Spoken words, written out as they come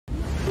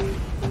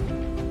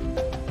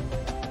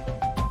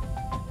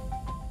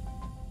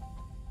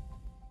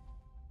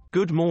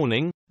Good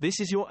morning,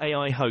 this is your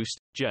AI host,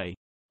 Jay.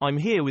 I'm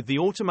here with the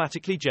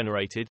automatically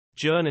generated,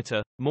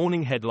 Journato,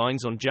 morning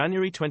headlines on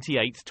January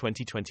 28,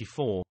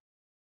 2024.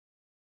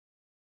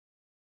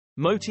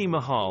 Moti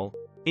Mahal,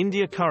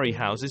 India curry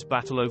houses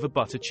battle over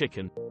butter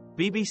chicken.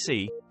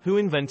 BBC, who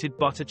invented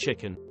butter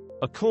chicken?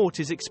 A court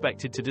is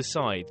expected to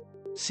decide.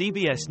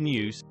 CBS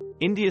News,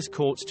 India's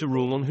courts to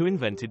rule on who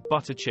invented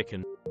butter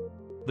chicken.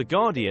 The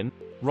Guardian,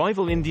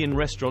 rival Indian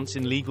restaurants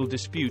in legal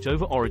dispute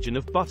over origin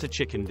of butter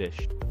chicken dish.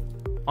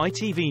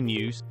 ITV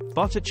News,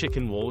 butter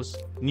chicken wars,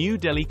 New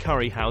Delhi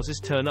curry houses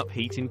turn up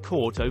heat in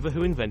court over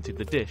who invented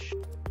the dish.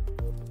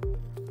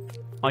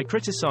 I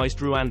criticized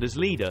Rwanda's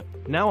leader,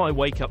 now I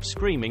wake up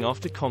screaming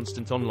after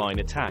constant online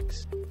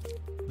attacks.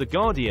 The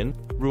Guardian,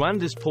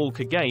 Rwanda's Paul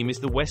Kagame is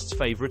the West's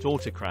favorite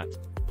autocrat.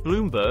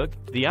 Bloomberg,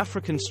 the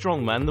African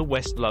strongman the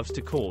West loves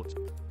to court.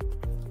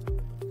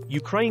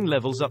 Ukraine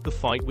levels up the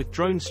fight with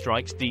drone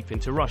strikes deep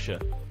into Russia.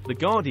 The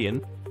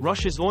Guardian,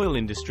 Russia's oil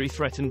industry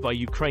threatened by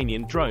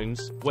Ukrainian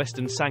drones,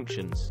 Western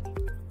sanctions.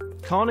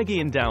 Carnegie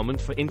Endowment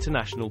for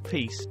International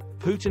Peace,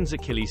 Putin's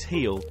Achilles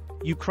heel,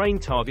 Ukraine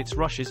targets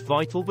Russia's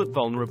vital but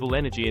vulnerable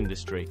energy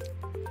industry.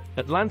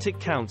 Atlantic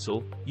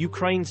Council,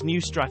 Ukraine's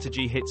new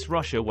strategy hits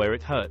Russia where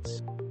it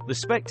hurts. The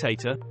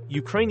Spectator,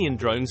 Ukrainian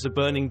drones are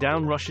burning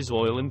down Russia's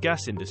oil and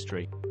gas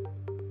industry.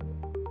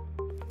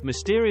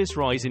 Mysterious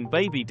rise in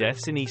baby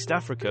deaths in East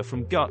Africa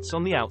from guts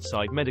on the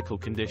outside medical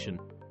condition.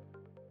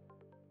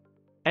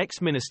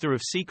 Ex-minister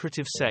of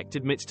secretive sect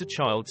admits to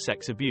child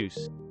sex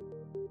abuse.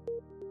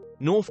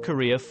 North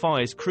Korea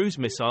fires cruise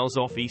missiles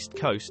off East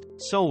Coast,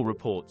 Seoul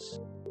reports.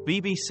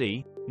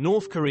 BBC,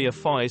 North Korea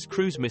fires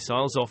cruise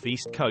missiles off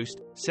East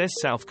Coast, says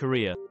South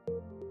Korea.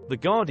 The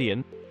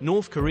Guardian,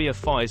 North Korea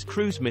fires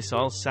cruise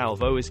missiles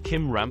salvo as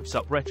Kim ramps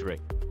up rhetoric.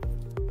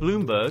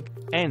 Bloomberg,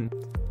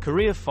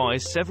 Korea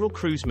fires several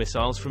cruise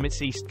missiles from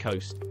its east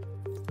coast.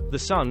 The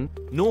Sun,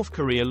 North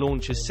Korea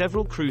launches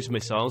several cruise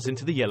missiles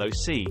into the Yellow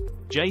Sea,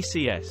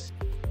 JCS.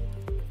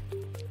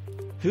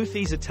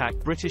 Houthis attack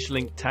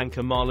British-linked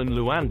tanker Marlin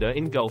Luanda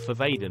in Gulf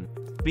of Aden.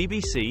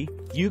 BBC,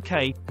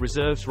 UK,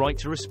 reserves right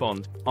to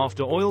respond,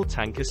 after oil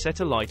tanker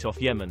set alight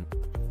off Yemen.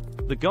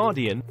 The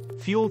Guardian,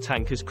 fuel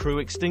tanker's crew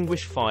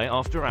extinguish fire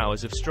after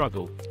hours of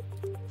struggle.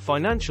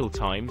 Financial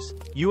Times,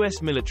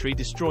 US military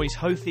destroys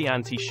Houthi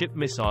anti-ship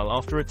missile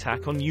after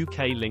attack on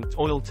UK-linked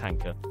oil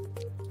tanker.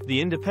 The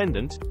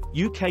Independent,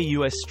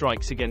 UK-US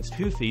strikes against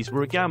Houthis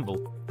were a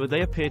gamble, but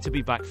they appear to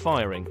be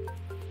backfiring.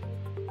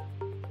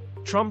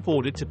 Trump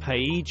ordered to pay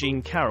E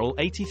Jean Carroll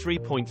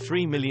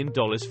 $83.3 million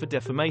for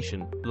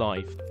defamation,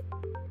 live.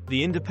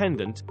 The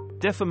Independent,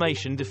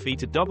 defamation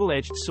defeat a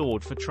double-edged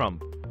sword for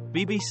Trump.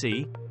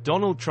 BBC,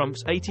 Donald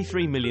Trump's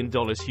 $83 million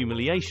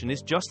humiliation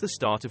is just the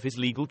start of his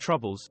legal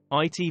troubles,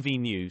 ITV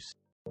News.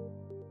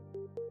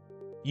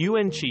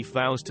 UN chief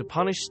vows to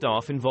punish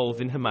staff involved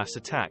in Hamas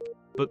attack,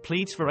 but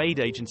pleads for aid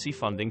agency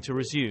funding to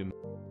resume.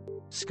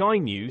 Sky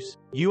News,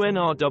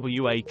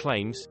 UNRWA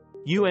claims,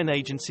 UN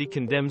agency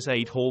condemns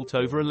aid halt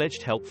over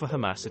alleged help for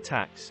Hamas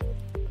attacks.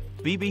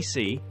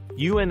 BBC,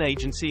 UN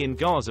agency in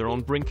Gaza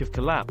on brink of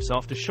collapse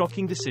after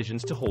shocking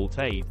decisions to halt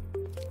aid.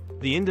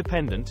 The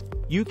Independent,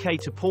 UK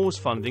to pause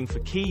funding for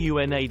key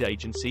UN aid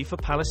agency for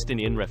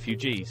Palestinian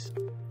refugees.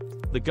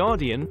 The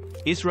Guardian,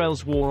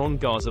 Israel's war on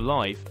Gaza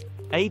live,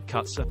 aid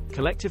cuts are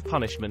collective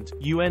punishment,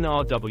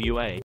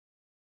 UNRWA.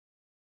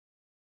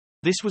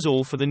 This was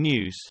all for the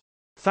news.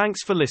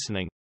 Thanks for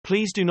listening.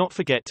 Please do not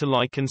forget to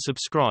like and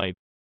subscribe.